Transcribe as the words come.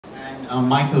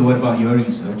Michael, what about your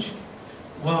research?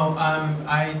 Well,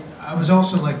 I was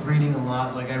also like reading a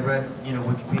lot. Like I read, you know,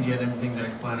 Wikipedia and everything that I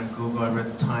could find on Google. I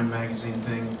read the Time magazine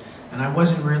thing, and I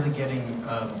wasn't really getting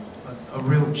a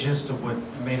real gist of what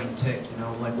made him tick. You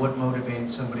know, like what motivated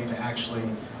somebody to actually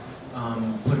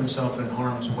put himself in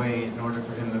harm's way in order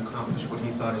for him to accomplish what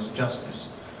he thought is justice.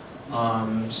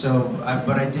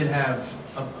 But I did have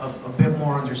a bit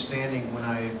more understanding when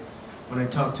I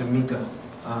talked to Mika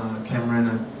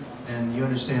Camarena, and you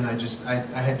understand.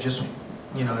 I had just,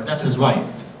 you know, That's his wife.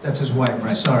 That's his wife.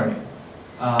 Right. Sorry.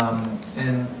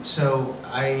 And so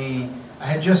I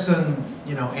had just done,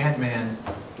 you know, Ant-Man,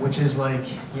 which is like,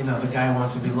 you know, the guy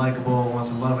wants to be likable, wants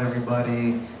to love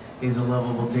everybody. He's a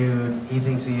lovable dude. He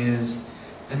thinks he is.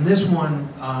 And this one,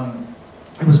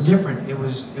 it was different. It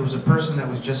was a person that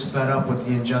was just fed up with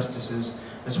the injustices,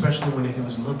 especially when he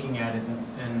was looking at it,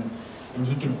 and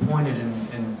he can point it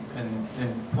and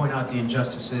point out the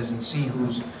injustices and see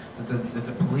that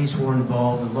the police were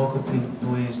involved, the local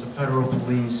police, the federal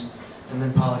police, and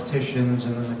then politicians,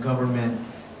 and then the government,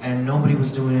 and nobody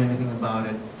was doing anything about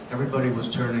it. Everybody was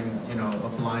turning, you know, a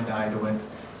blind eye to it,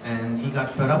 and he got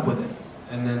fed up with it.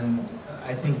 And then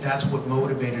I think that's what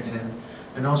motivated him,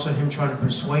 and also him trying to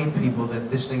persuade people that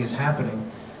this thing is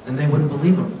happening, and they wouldn't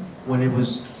believe him when it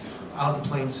was out in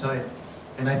plain sight.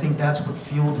 And I think that's what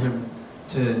fueled him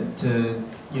to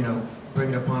you know,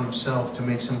 bring it upon himself to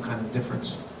make some kind of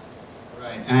difference.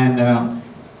 Right. And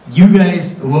you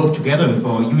guys worked together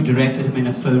before. You directed him in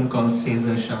a film called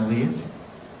Cesar Chavez.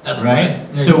 That's right.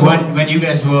 Yeah, so when you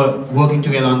guys were working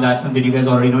together on that film, did you guys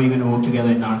already know you're going to work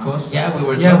together in Narcos? Yeah, we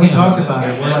were. Yeah, we talked about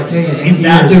it. We're like, hey, is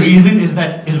that the reason? Was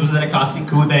that a casting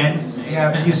coup then?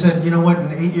 Yeah, but you said, you know what?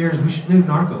 In 8 years, we should do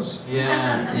Narcos.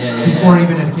 Yeah. Before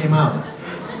even it came out.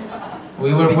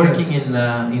 We were working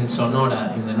in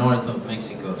Sonora, in the north of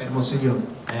Mexico. Hermosillo.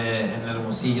 In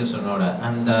Hermosillo, Sonora,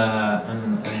 and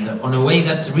on a way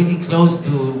that's really close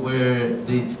to where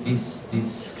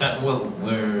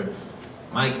where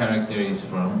my character is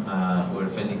from, where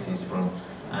Felix is from,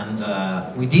 and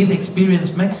we did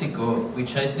experience Mexico,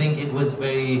 which I think it was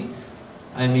very.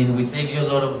 I mean, we saved you a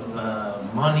lot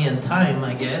of money and time,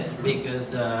 I guess,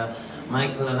 because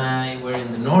Michael and I were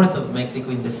in the north of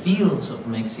Mexico, in the fields of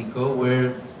Mexico,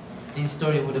 where this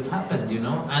story would have happened, you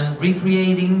know, and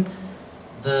recreating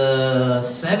the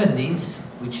 70s,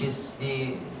 which is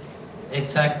the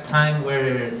exact time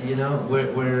where, you know,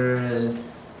 where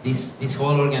this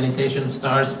whole organization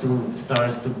starts to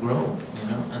grow, you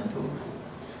know, and to.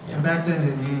 Yeah. And back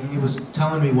then, he was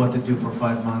telling me what to do for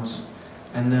 5 months,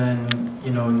 and then,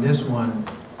 you know, in this one,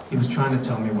 he was trying to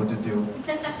tell me what to do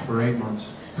for 8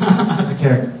 months. As a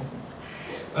character.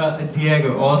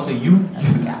 Diego, also you.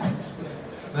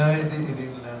 No, he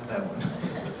didn't learn that one.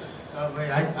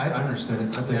 I understood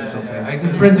it. I think it's okay.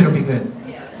 The print will be good.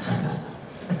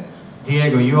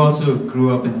 Diego, you also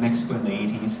grew up in Mexico in the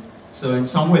 80s. So in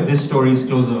some way, this story is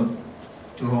closer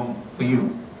to home for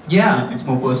you. Yeah, it's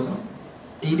more personal.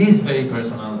 It is very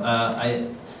personal.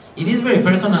 It is very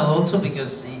personal also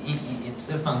because it's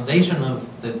the foundation of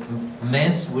the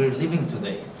mess we're living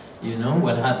today. You know,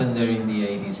 what happened there in the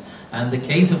 80s. And the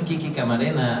case of Kiki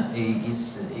Camarena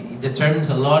it determines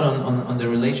a lot on the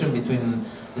relation between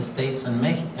the States and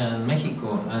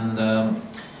Mexico. And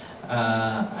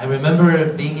I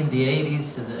remember being in the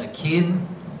 80s as a kid.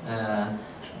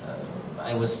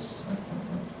 I was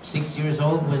 6 years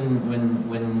old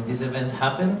when this event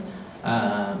happened.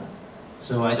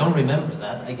 So I don't remember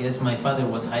that. I guess my father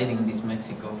was hiding this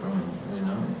Mexico from, you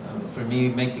know, for me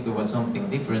Mexico was something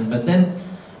different. But then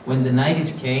when the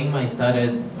 90s came, I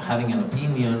started having an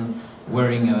opinion,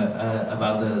 worrying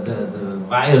about the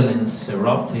violence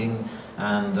erupting,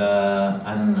 and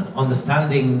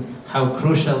understanding how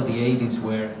crucial the 80s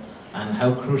were, and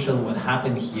how crucial what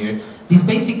happened here. This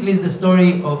basically is the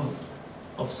story of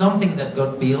something that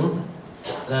got built,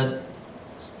 that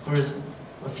for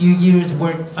a few years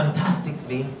worked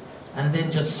fantastically, and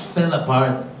then just fell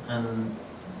apart and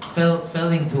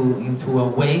fell into a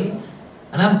way.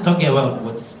 And I'm talking about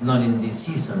what's not in this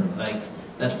season, like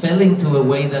that fell into a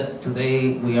way that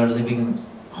today we are living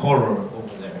horror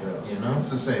over there. Yeah. You know, it's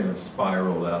the same. It's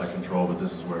spiraled out of control, but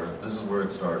this is where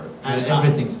it started. And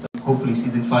everything started. Hopefully,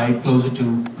 season 5 closer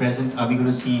to present. Are we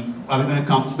going to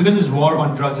come? Because this war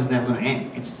on drugs is never going to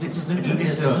end. It's an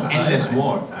endless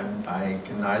war. I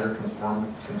can neither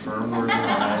confirm or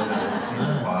deny that it's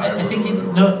season 5. I think Is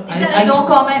that a no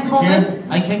comment moment?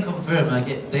 I can confirm.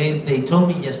 They told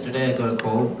me yesterday. I got a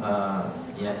call.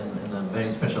 Yeah, in a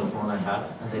very special phone I have,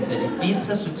 and they said if it's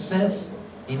a success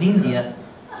in India,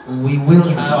 we will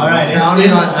have. All right,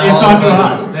 it's on to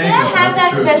us. Can I have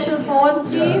that special phone,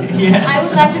 please? Yes. I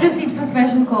would like to receive some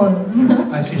special calls.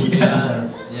 I see.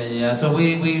 Yeah. So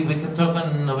we can talk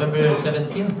on November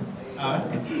 17th.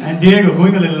 And Diego,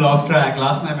 going a little off track,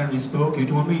 last night when we spoke, you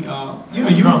told me, you know,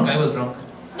 you... I was drunk.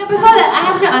 No, before that, I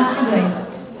have to ask you guys.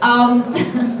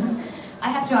 I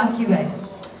have to ask you guys.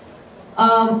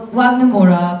 Wagner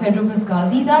Moura, Pedro Pascal,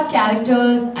 these are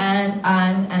characters and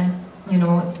you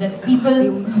know, that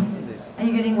people... Are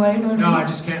you getting worried already? No,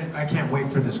 I can't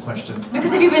wait for this question.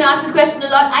 Because if you've been asked this question a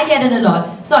lot, I get it a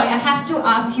lot. Sorry, I have to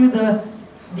ask you the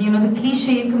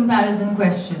cliche comparison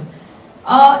question.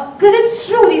 Because it's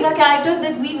true, these are characters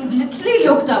that we literally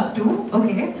looked up to,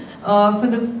 okay, for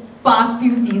the past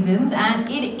few seasons, and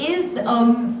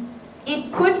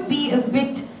it could be a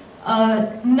bit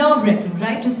nerve-wracking,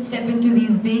 right, to step into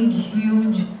these big,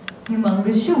 huge,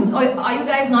 humongous shoes. Or are you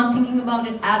guys not thinking about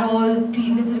it at all,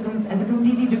 treating this as a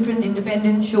completely different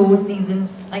independent show season,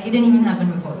 like it didn't even happen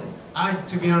before this?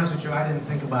 To be honest with you, I didn't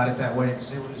think about it that way,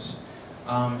 because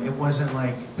it wasn't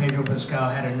like Pedro Pascal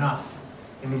had enough.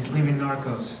 And he's leaving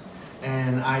Narcos,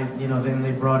 and then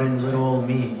they brought in little old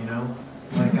me,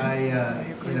 like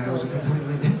it was a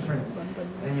completely different,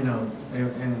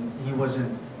 and he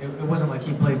wasn't. It wasn't like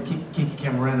he played Kiki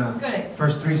Camarena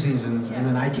first 3 seasons, and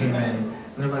then I came in, and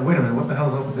they're like, wait a minute, what the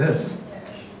hell's up with this?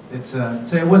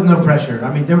 So it was no pressure.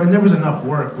 I mean, there was enough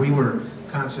work. We were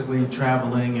constantly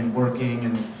traveling and working,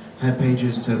 and had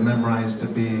pages to memorize to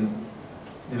be,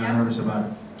 nervous about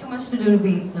it. Too much to do to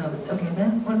be nervous. Okay,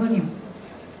 then what about you?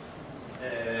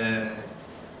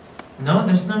 No,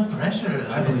 there's no pressure.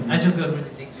 I just got really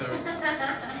sick, sorry.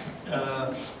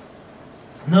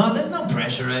 No, there's no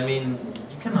pressure. I mean,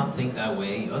 you cannot think that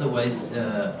way. Otherwise,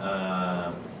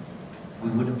 we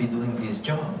wouldn't be doing this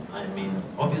job. I mean,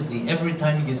 obviously, every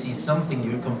time you see something,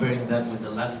 you're comparing that with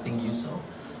the last thing you saw.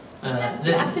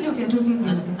 Absolutely, I totally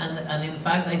agree with you. And in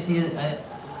fact, I see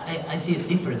it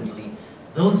differently.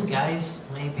 Those guys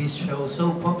made this show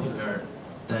so popular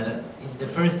that it's the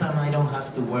first time I don't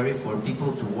have to worry for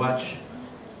people to watch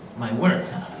my work.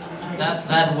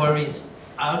 That worry is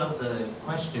out of the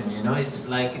question, It's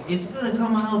like, it's gonna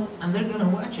come out and they're gonna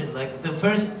watch it. Like, the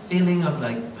first feeling of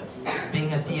like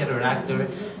being a theater actor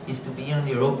is to be on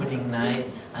your opening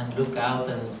night and look out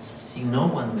and see no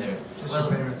one there. Just your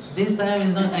parents. This time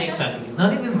is not exactly,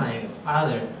 not even my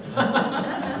father.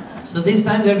 So this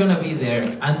time they're gonna be there,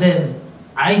 and then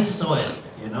I saw it.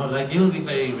 Like, you'll be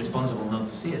very responsible not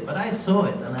to see it, but I saw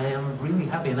it, and I am really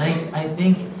happy. And I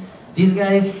think these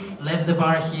guys left the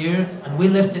bar here, and we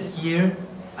left it here.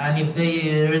 And if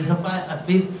there is a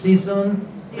 5th season,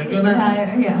 they're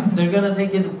gonna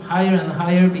take it higher and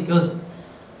higher, because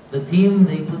the team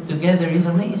they put together is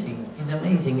amazing. It's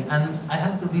amazing, and I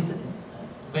have to be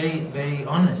very, very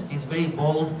honest. It's very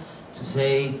bold to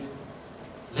say,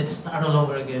 let's start all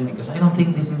over again, because I don't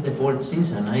think this is the 4th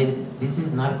season. This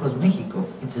is Narcos Mexico.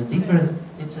 It's a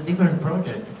different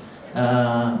project.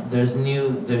 There's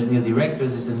new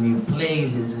directors. It's a new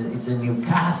place. It's a new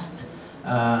cast.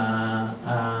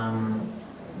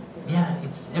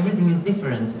 Everything is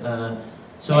different.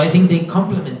 So I think they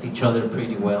complement each other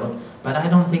pretty well. But I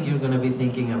don't think you're going to be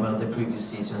thinking about the previous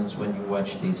seasons when you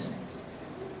watch this.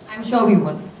 I'm sure we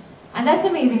would. And that's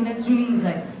amazing. That's really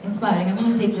inspiring. I'm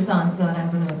going to take this answer and I'm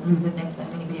going to use it next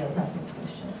time anybody else asks me this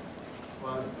question.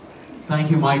 Well, thank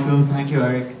you, Michael. Thank you,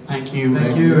 Eric. Thank you,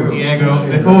 Diego.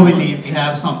 Before we leave, we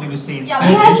have something to say in Spanish. Yeah,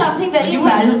 we have something very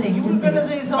embarrassing to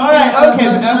say. All right, okay.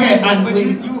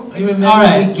 All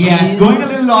right, yes. Going a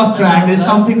little off track. There's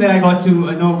something that I got to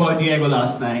know about Diego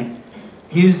last night.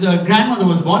 His grandmother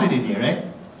was born in India, right?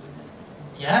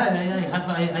 Yeah, I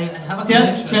have a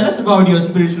connection. Tell us about your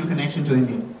spiritual connection to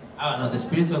India. Oh no, the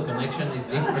spiritual connection is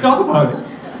different. Let's talk about it.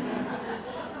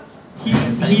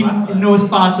 He knows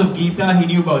parts of Gita. He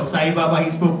knew about Sai Baba.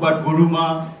 He spoke about Guru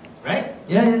Ma, right?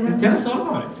 Yeah. Tell us all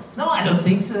about it. No, I don't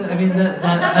think so. I mean,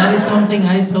 that is something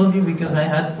I told you because I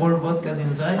had 4 vodkas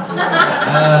inside.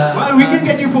 Well, we can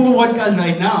get you 4 vodkas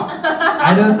right now.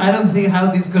 I don't see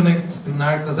how this connects to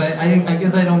Narcos. I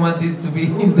guess I don't want this to be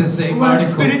in the same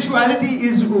article. Spirituality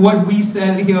is what we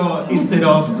sell here instead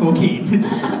of cocaine.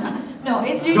 No,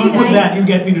 it's really Don't nice. put that, you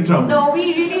get me to trouble. No,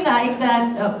 we really like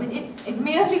that. It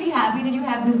made us really happy that you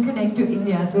have this connect to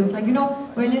India. So it's like,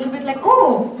 we're a little bit like,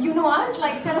 oh, you know us?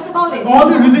 Like, tell us about it. All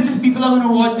the religious people are going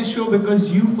to watch this show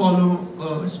because you follow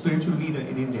a spiritual leader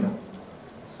in India.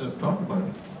 So talk about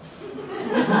it.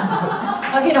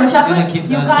 Okay, no, Shakun,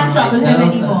 you can't trouble him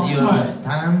anymore. As you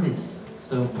understand, it's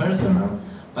so personal.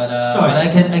 But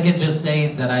I can just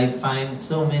say that I find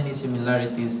so many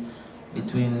similarities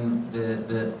between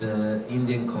the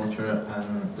Indian culture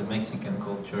and the Mexican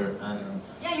culture. And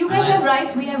yeah, you guys have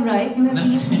rice, we have rice, you have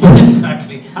beef.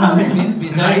 Exactly.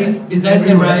 Besides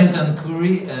the rice and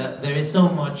curry, there is so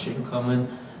much in common.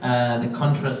 The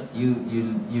contrast you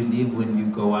live when you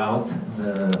go out,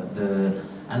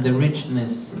 and the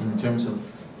richness in terms of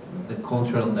the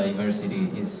cultural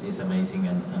diversity is amazing,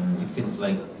 and it feels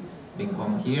like being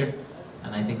home here.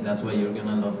 And I think that's why you're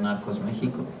gonna love Narcos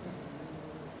Mexico.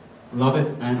 Love it,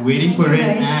 and waiting Thank for you,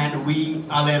 it. guys. And we,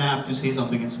 Alia and I, have to say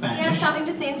something in Spanish. We have something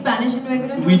to say in Spanish, and we're going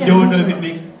to do We it don't know if every it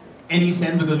makes any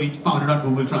sense because we found it on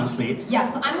Google Translate. Yeah,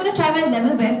 so I'm going to try my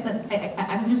level best. That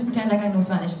I will just pretend like I know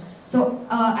Spanish. So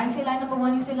I say line number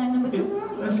 1, you say line number 2.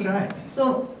 Yeah, let's try.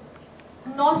 So,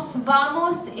 nos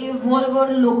vamos a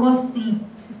volver locos si.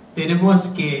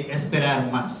 Tenemos que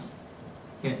esperar más.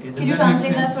 Yeah, does Can you make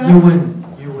translate that sense? for us? You win.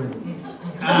 You win.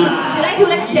 Did I do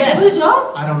like a yes. terrible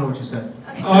job? I don't know what you said.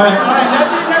 Okay. Alright,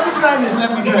 let me try this, let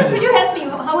me Okay, try so could this. you help me?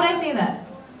 How would I say that?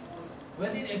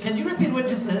 Can you repeat what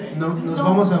you said? Nos No.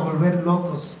 vamos a volver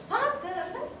locos. Huh?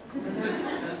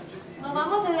 Nos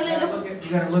vamos a volver locos.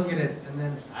 You gotta look at it and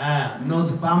then. Ah.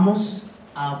 Nos vamos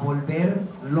a volver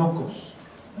locos.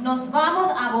 Nos vamos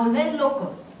a volver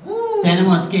locos.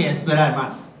 Tenemos que esperar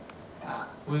más.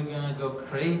 We're gonna go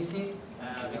crazy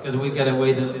because we gotta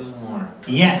wait a little more.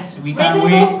 Yes, we We're can't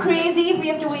going to go wait. crazy if we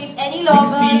have to wait any longer.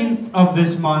 16th of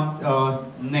this month,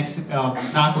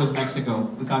 Narcos Mexico.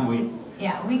 We can't wait.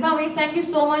 Yeah, we can't wait. Thank you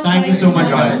so much. Thank you so much,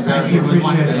 guys. guys. Thank Thank you. It was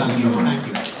Appreciate it. wonderful. Thank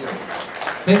you.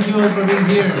 Thank you all for being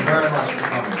here. Thank you very much for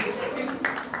coming.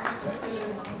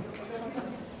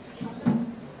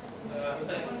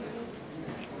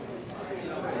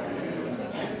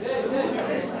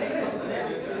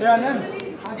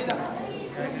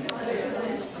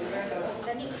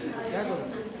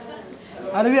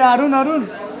 अरे अरुण अरुण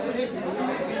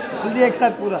जल्दी एक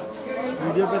साथ पूरा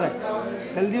video पे रख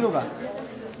जल्दी रुका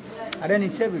अरे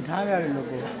नीचे बिठा यार इन लोग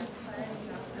को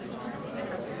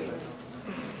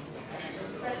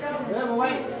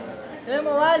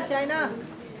मोबाइल चाइना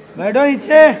बैठो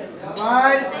नीचे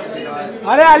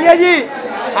अरे आलिया जी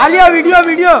आलिया वीडियो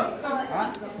वीडियो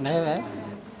नहीं है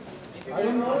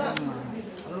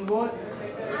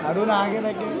अरुण आगे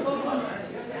लगे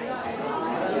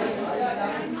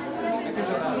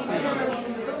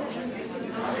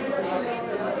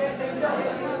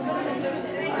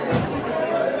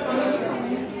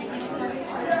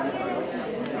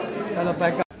चलो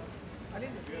पैक कर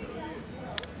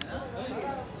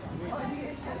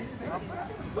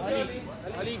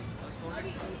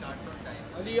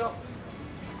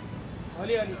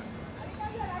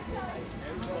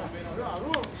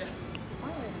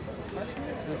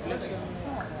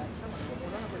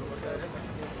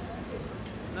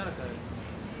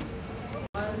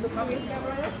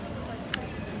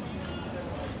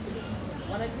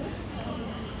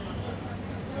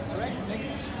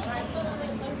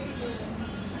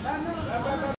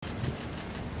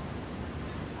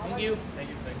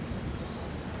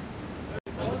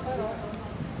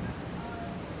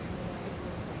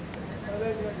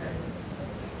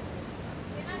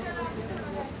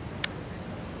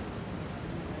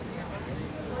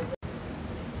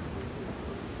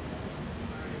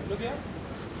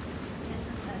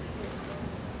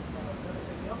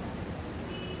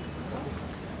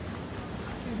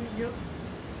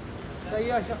सही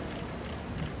है आशा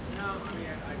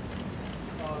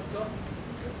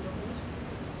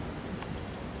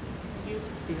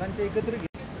तिघांचे एकत्र घे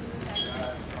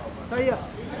सही आहे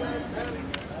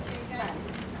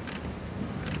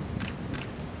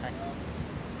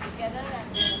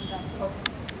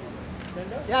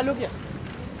या look here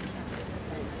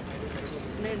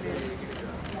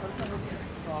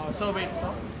so wait so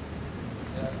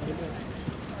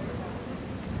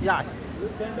yeah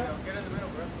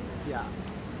yeah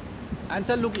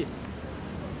answer look here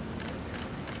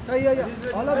so yeah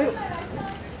all of you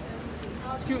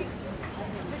excuse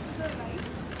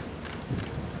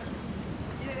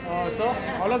so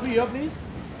all of you here please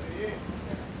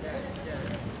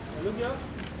look here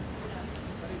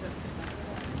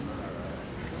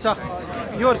sir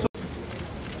your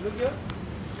look here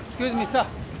excuse me sir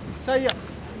yeah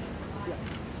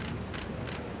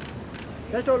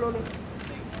just all okay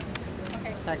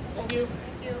thanks thank you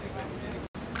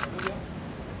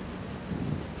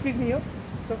excuse me here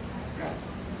sir